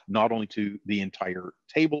lists not only to the entire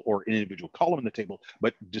table or an individual column in the table,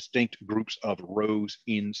 but distinct groups of rows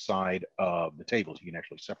inside of the tables. You can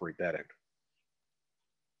actually separate that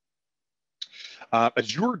out.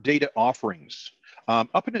 Azure data offerings.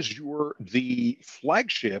 Up in Azure, the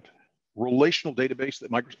flagship relational database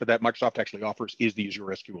that Microsoft actually offers is the Azure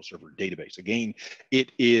SQL Server database. Again,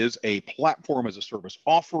 it is a platform as a service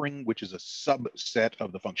offering, which is a subset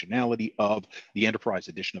of the functionality of the enterprise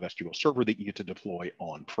edition of SQL Server that you get to deploy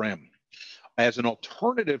on-prem. As an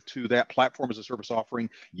alternative to that platform as a service offering,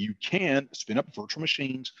 you can spin up virtual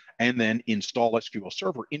machines and then install SQL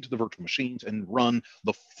Server into the virtual machines and run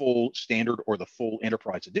the full standard or the full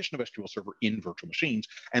enterprise edition of SQL Server in virtual machines,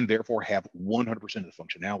 and therefore have 100% of the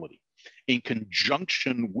functionality. In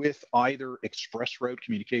conjunction with either express route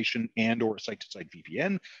communication and or a site-to-site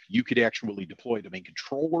VPN, you could actually deploy a domain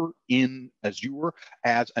controller in Azure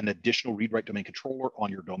as an additional read-write domain controller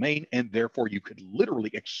on your domain, and therefore you could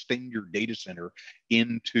literally extend your data center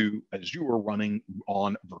into Azure running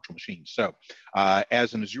on virtual machines. So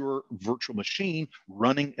as an Azure virtual machine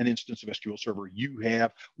running an instance of SQL Server, you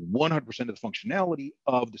have 100% of the functionality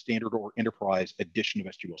of the standard or enterprise edition of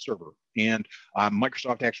SQL Server. And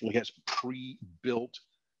Microsoft actually has pre-built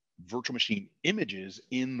virtual machine images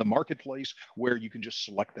in the marketplace where you can just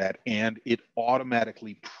select that, and it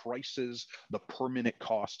automatically prices the per minute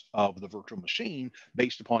cost of the virtual machine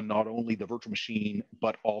based upon not only the virtual machine,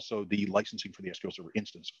 but also the licensing for the SQL Server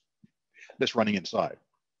instance that's running inside.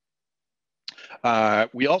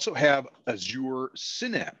 We also have Azure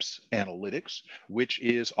Synapse Analytics, which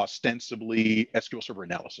is ostensibly SQL Server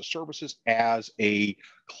Analysis Services as a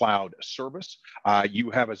cloud service.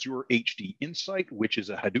 You have Azure HD Insight, which is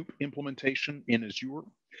a Hadoop implementation in Azure.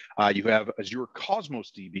 You have Azure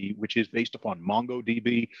Cosmos DB, which is based upon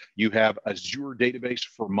MongoDB. You have Azure Database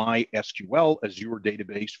for MySQL, Azure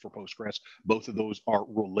Database for Postgres. Both of those are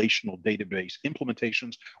relational database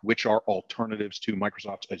implementations, which are alternatives to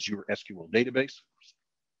Microsoft's Azure SQL database.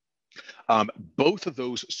 Both of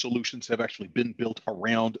those solutions have actually been built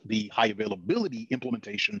around the high availability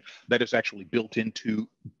implementation that is actually built into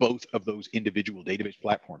both of those individual database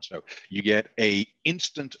platforms. So you get an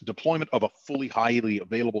instant deployment of a fully highly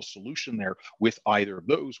available solution there with either of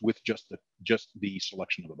those, with just the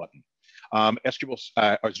selection of a button.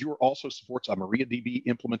 Azure also supports a MariaDB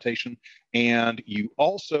implementation, and you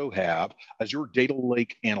also have Azure Data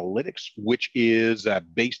Lake Analytics, which is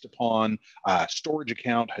based upon storage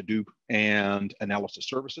account, Hadoop, and analysis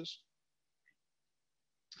services.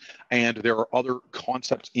 And there are other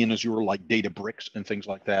concepts in Azure like Databricks and things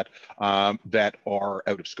like that that are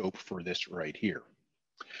out of scope for this right here.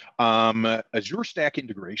 Azure Stack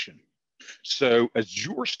integration. So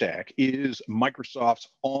Azure Stack is Microsoft's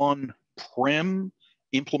on-prem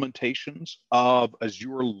implementations of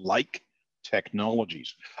Azure-like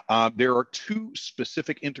technologies. There are two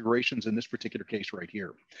specific integrations in this particular case right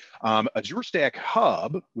here. Azure Stack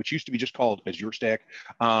Hub, which used to be just called Azure Stack,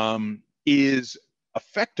 is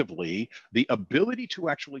effectively the ability to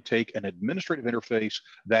actually take an administrative interface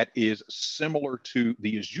that is similar to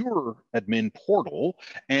the Azure admin portal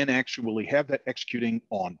and actually have that executing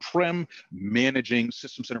on-prem, managing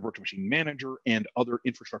System Center Virtual Machine Manager and other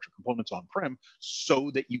infrastructure components on-prem, so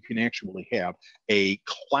that you can actually have a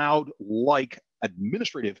cloud-like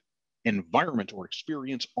administrative environment or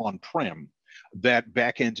experience on-prem that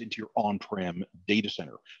backends into your on-prem data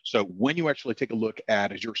center. So when you actually take a look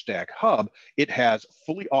at Azure Stack Hub, it has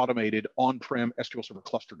fully automated on-prem SQL Server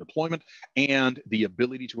cluster deployment and the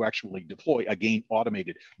ability to actually deploy, again,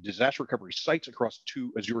 automated disaster recovery sites across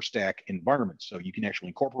 2 Azure Stack environments. So you can actually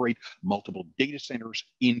incorporate multiple data centers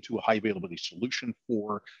into a high availability solution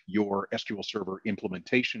for your SQL Server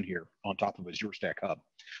implementation here on top of Azure Stack Hub.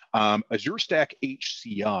 Azure Stack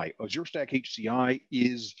HCI. Azure Stack HCI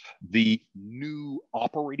is the new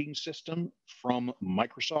operating system from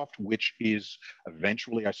Microsoft, which is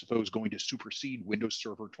eventually, I suppose, going to supersede Windows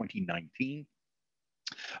Server 2019.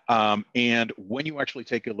 And when you actually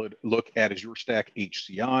take a look at Azure Stack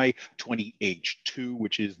HCI 20H2,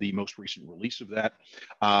 which is the most recent release of that,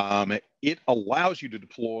 it allows you to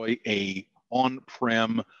deploy a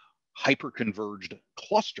on-prem hyper-converged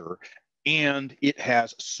cluster, and it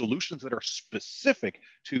has solutions that are specific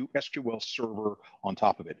to SQL Server on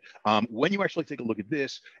top of it. When you actually take a look at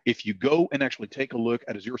this, if you go and actually take a look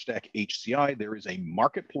at Azure Stack HCI, there is a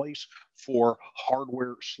marketplace for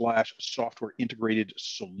hardware/software integrated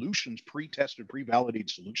solutions, pre-tested,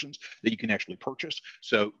 pre-validated solutions that you can actually purchase.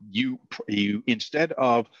 So you instead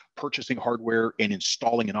of purchasing hardware and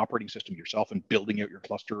installing an operating system yourself and building out your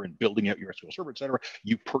cluster and building out your SQL Server, et cetera,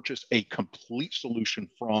 you purchase a complete solution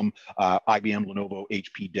from IBM, Lenovo,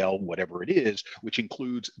 HP, Dell, whatever it is, which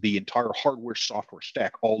includes the entire hardware software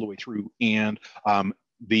stack all the way through. And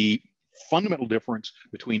the fundamental difference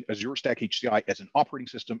between Azure Stack HCI as an operating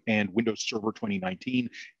system and Windows Server 2019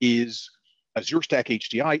 is Azure Stack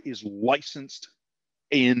HCI is licensed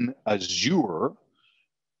in Azure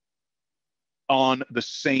on the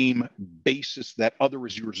same basis that other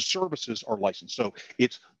Azure services are licensed. So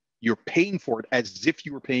you're paying for it as if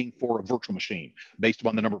you were paying for a virtual machine based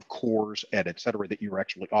upon the number of cores and et cetera that you're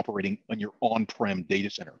actually operating on your on-prem data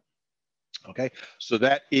center. Okay, so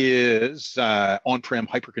that is on-prem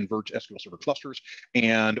hyperconverged SQL Server clusters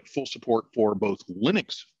and full support for both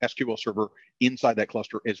Linux SQL Server inside that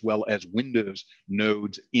cluster as well as Windows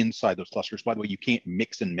nodes inside those clusters. By the way, you can't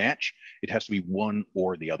mix and match. It has to be one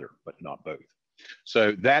or the other, but not both.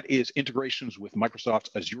 So that is integrations with Microsoft's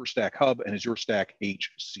Azure Stack Hub and Azure Stack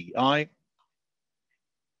HCI.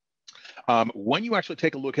 When you actually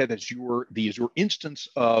take a look at the Azure instance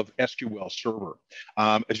of SQL Server,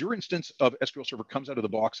 Azure instance of SQL Server comes out of the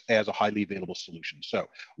box as a highly available solution. So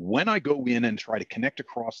when I go in and try to connect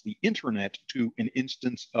across the internet to an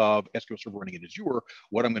instance of SQL Server running in Azure,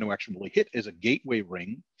 what I'm going to actually hit is a gateway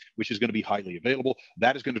ring, which is going to be highly available.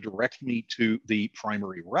 That is going to direct me to the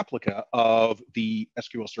primary replica of the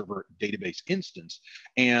SQL Server database instance.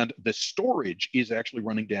 And the storage is actually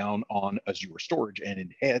running down on Azure Storage, and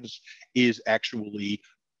in heads is actually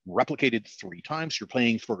replicated 3 times. You're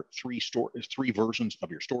paying for 3 versions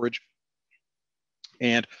of your storage.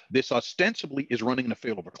 And this ostensibly is running in a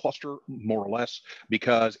failover cluster, more or less,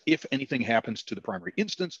 because if anything happens to the primary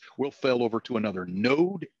instance, we'll fail over to another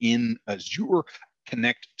node in Azure,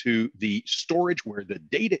 connect to the storage where the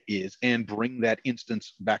data is, and bring that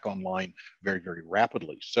instance back online very, very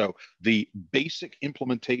rapidly. So the basic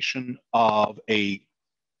implementation of an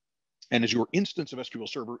Azure instance of SQL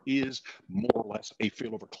Server is more or less a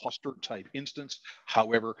failover cluster type instance.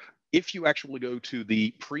 However, if you actually go to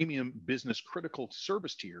the premium business critical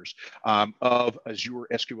service tiers of Azure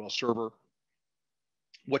SQL Server,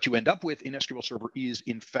 what you end up with in SQL Server is,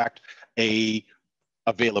 in fact, a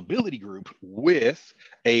availability group with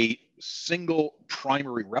a single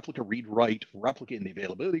primary replica read-write replica in the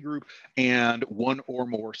availability group and 1 or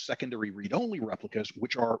more secondary read-only replicas,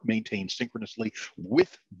 which are maintained synchronously,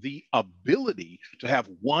 with the ability to have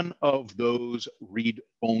one of those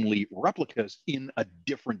read-only replicas in a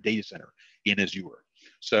different data center in Azure.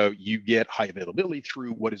 So you get high availability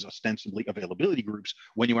through what is ostensibly availability groups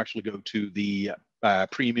when you actually go to the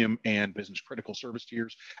premium and business critical service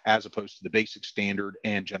tiers, as opposed to the basic, standard,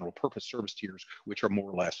 and general purpose service tiers, which are more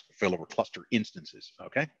or less failover cluster instances.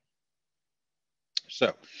 Okay.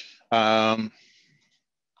 So,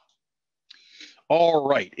 all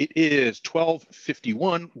right, it is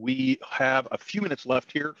 12:51. We have a few minutes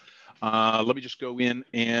left here. Let me just go in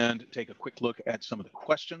and take a quick look at some of the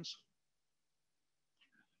questions.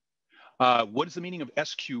 What is the meaning of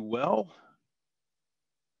SQL?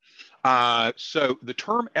 So the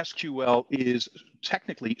term SQL is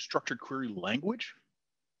technically structured query language.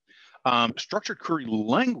 Structured query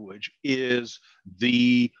language is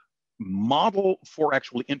the model for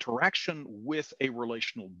actually interaction with a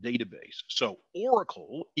relational database. So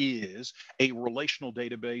Oracle is a relational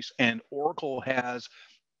database, and Oracle has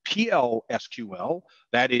PL SQL,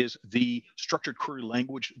 that is the structured query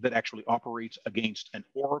language that actually operates against an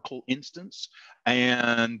Oracle instance.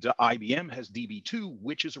 And IBM has DB2,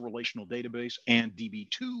 which is a relational database, and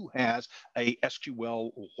DB2 has a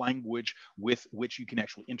SQL language with which you can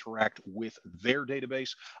actually interact with their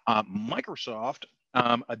database. Microsoft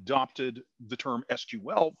adopted the term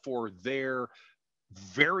SQL for their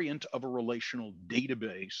variant of a relational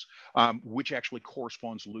database, which actually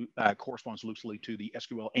corresponds loosely to the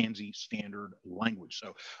SQL ANSI standard language.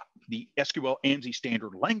 So the SQL ANSI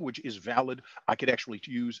standard language is valid. I could actually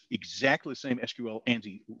use exactly the same SQL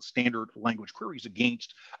ANSI standard language queries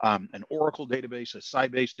against an Oracle database, a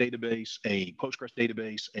Sybase database, a Postgres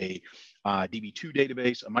database, a DB2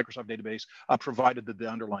 database, a Microsoft database, provided that the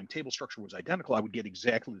underlying table structure was identical. I would get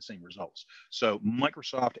exactly the same results. So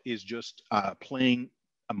Microsoft is just playing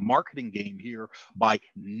a marketing game here by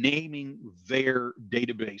naming their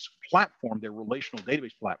database platform, their relational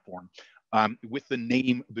database platform, with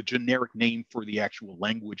the generic name for the actual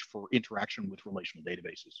language for interaction with relational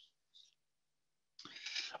databases.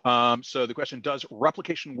 So the question, does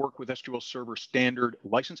replication work with SQL Server standard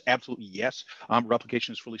license? Absolutely, yes.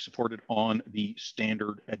 Replication is fully supported on the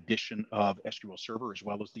standard edition of SQL Server, as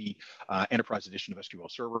well as the enterprise edition of SQL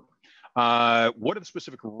Server. What are the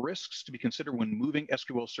specific risks to be considered when moving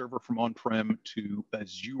SQL Server from on-prem to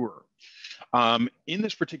Azure? In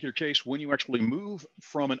this particular case, when you actually move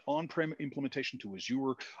from an on-prem implementation to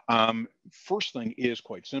Azure, first thing is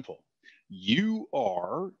quite simple. You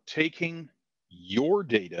are taking your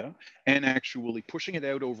data and actually pushing it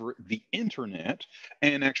out over the internet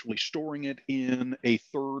and actually storing it in a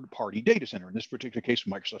third-party data center, in this particular case,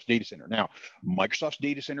 Microsoft's data center. Now, Microsoft's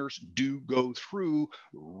data centers do go through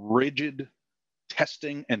rigid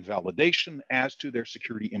testing and validation as to their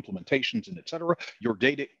security implementations and et cetera. Your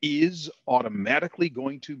data is automatically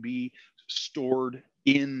going to be stored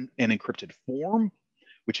in an encrypted form,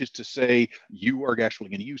 which is to say you are actually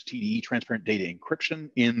going to use TDE, transparent data encryption,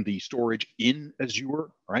 in the storage in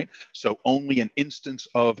Azure, right? So only an instance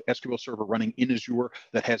of SQL Server running in Azure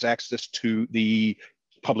that has access to the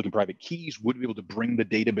public and private keys would be able to bring the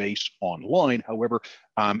database online. However,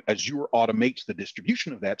 Azure automates the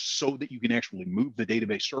distribution of that so that you can actually move the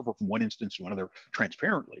database server from one instance to another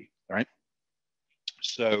transparently, right?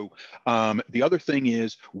 So the other thing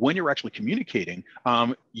is, when you're actually communicating,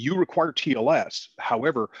 you require TLS.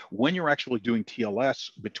 However, when you're actually doing TLS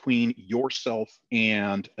between yourself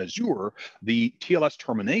and Azure, the TLS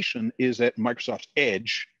termination is at Microsoft's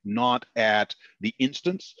edge, not at the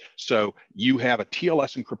instance. So you have a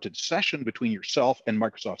TLS encrypted session between yourself and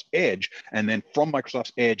Microsoft's edge, and then from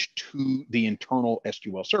Microsoft's edge to the internal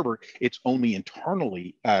SQL server, it's only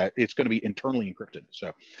internally, it's going to be internally encrypted.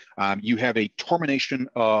 So you have a termination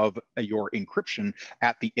of your encryption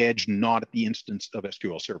at the edge, not at the instance of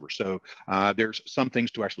SQL Server. So there's some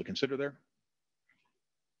things to actually consider there.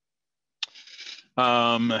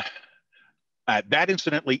 That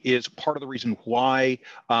incidentally is part of the reason why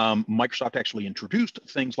Microsoft actually introduced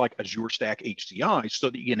things like Azure Stack HCI, so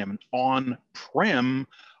that you can have an on-prem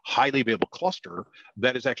highly available cluster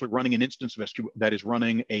that is actually running an instance of SQL, that is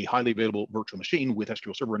running a highly available virtual machine with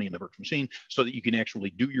SQL Server running in the virtual machine, so that you can actually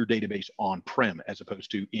do your database on-prem as opposed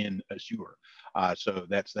to in Azure. So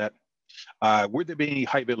that's that. Would there be any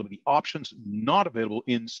high availability options not available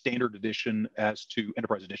in standard edition as to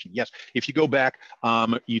enterprise edition? Yes. If you go back,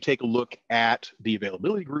 you take a look at the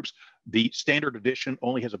availability groups, the standard edition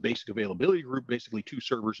only has a basic availability group, basically 2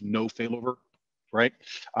 servers, no failover, right?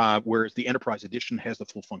 Whereas the enterprise edition has the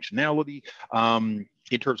full functionality.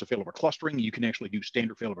 In terms of failover clustering, you can actually do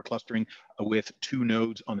standard failover clustering with 2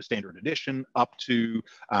 nodes on the standard edition, up to,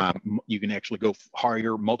 you can actually go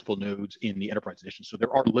higher, multiple nodes in the enterprise edition. So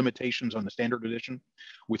there are limitations on the standard edition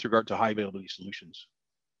with regard to high availability solutions.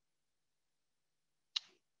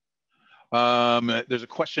 There's a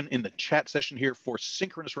question in the chat session here for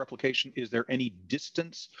synchronous replication. Is there any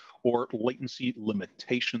distance or latency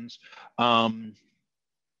limitations?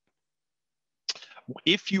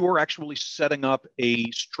 If you are actually setting up a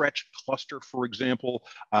stretch cluster, for example,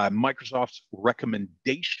 Microsoft's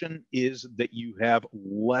recommendation is that you have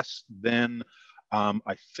less than,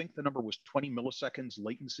 I think the number was 20 milliseconds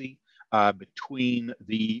latency between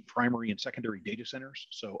the primary and secondary data centers.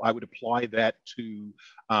 So I would apply that to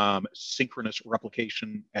synchronous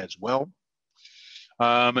replication as well.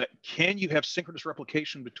 Can you have synchronous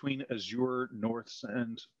replication between Azure North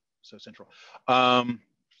and Central?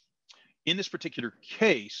 In this particular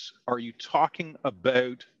case, are you talking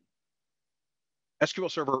about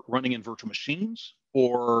SQL Server running in virtual machines,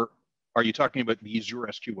 or are you talking about the Azure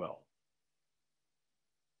SQL?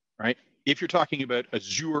 Right? If you're talking about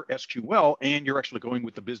Azure SQL and you're actually going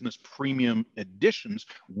with the business premium editions,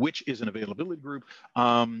 which is an availability group,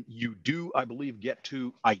 you do, I believe, get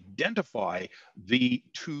to identify the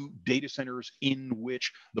 2 data centers in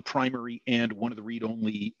which the primary and one of the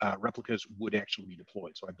read-only replicas would actually be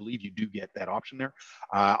deployed. So I believe you do get that option there.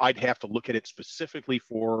 I'd have to look at it specifically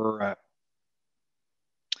for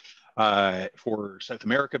South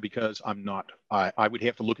America, because I'm not, I would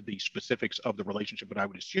have to look at the specifics of the relationship, but I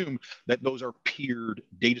would assume that those are peered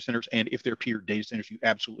data centers. And if they're peered data centers, you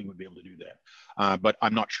absolutely would be able to do that. But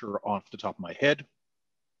I'm not sure off the top of my head.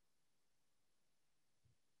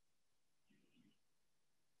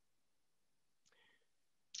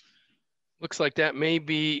 Looks like that may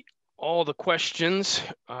be all the questions.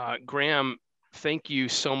 Graham, thank you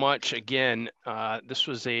so much again. This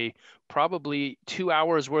was probably 2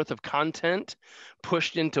 hours worth of content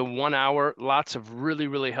pushed into 1 hour. Lots of really,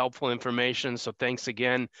 really helpful information. So thanks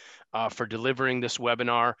again for delivering this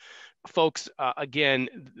webinar. Folks, again,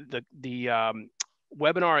 the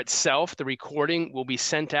webinar itself, the recording, will be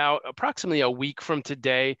sent out approximately a week from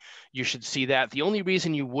today. You should see that. The only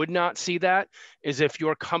reason you would not see that is if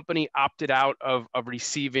your company opted out of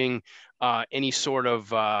receiving any sort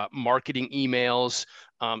of marketing emails.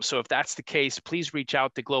 So if that's the case, please reach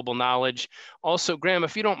out to Global Knowledge. Also, Graham,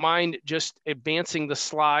 if you don't mind just advancing the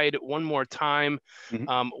slide one more time,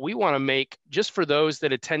 we want to make, just for those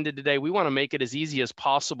that attended today, we want to make it as easy as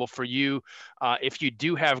possible for you if you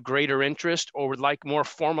do have greater interest or would like more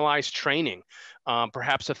formalized training,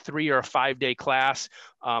 perhaps a 3 or a 5 day class.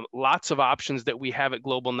 Lots of options that we have at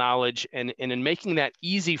Global Knowledge, and in making that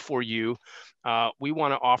easy for you, we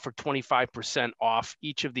want to offer 25% off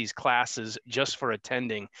each of these classes just for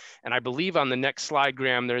attending. And I believe on the next slide,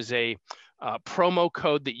 Graham, there's a promo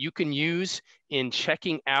code that you can use in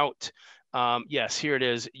checking out. Yes, here it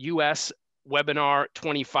is, US webinar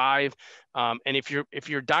 25. And if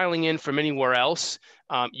you're dialing in from anywhere else,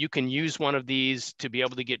 you can use one of these to be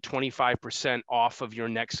able to get 25% off of your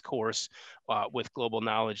next course with Global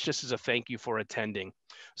Knowledge, just as a thank you for attending.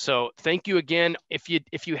 So thank you again. If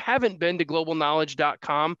you haven't been to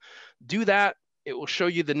globalknowledge.com, do that. It will show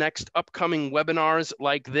you the next upcoming webinars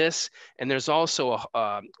like this. And there's also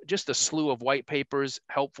just a slew of white papers,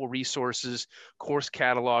 helpful resources, course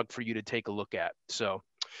catalog for you to take a look at. So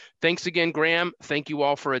thanks again, Graham. Thank you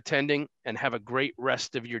all for attending, and have a great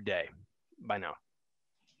rest of your day. Bye now.